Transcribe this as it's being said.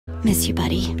Miss you,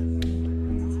 buddy.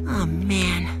 Oh,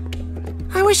 man.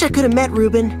 I wish I could have met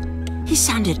Ruben. He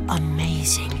sounded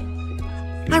amazing.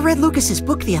 I read Lucas's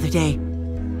book the other day.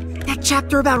 That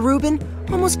chapter about Ruben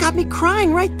almost got me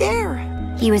crying right there.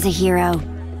 He was a hero.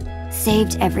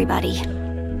 Saved everybody.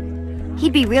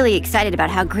 He'd be really excited about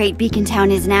how great Beacon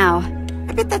Town is now.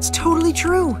 I bet that's totally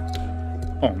true.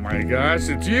 Oh my gosh,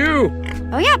 it's you!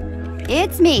 Oh yeah,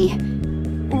 it's me.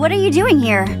 What are you doing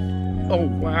here? Oh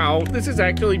wow, this is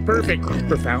actually perfect.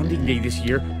 For Founding Day this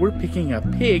year, we're picking a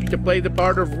pig to play the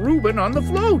part of Ruben on the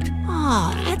float.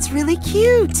 Oh, that's really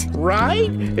cute. Right?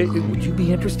 Would you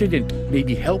be interested in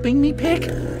maybe helping me pick?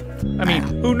 I mean,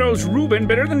 who knows Ruben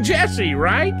better than Jesse,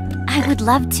 right? I would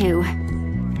love to.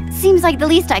 Seems like the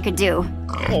least I could do.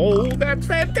 Oh, that's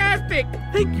fantastic!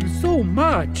 Thank you so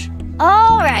much.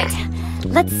 All right,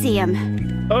 let's see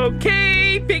him.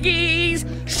 Okay, piggies,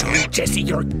 show Jesse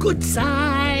your good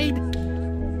side.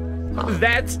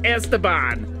 That's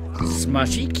Esteban,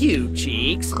 Smushy Q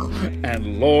Cheeks,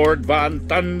 and Lord Von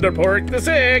Thunderpork the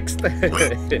Sixth.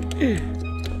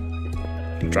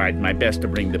 Tried my best to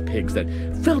bring the pigs that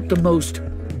felt the most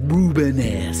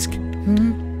Ruben-esque.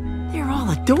 They're all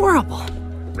adorable.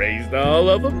 Raised all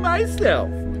of them myself.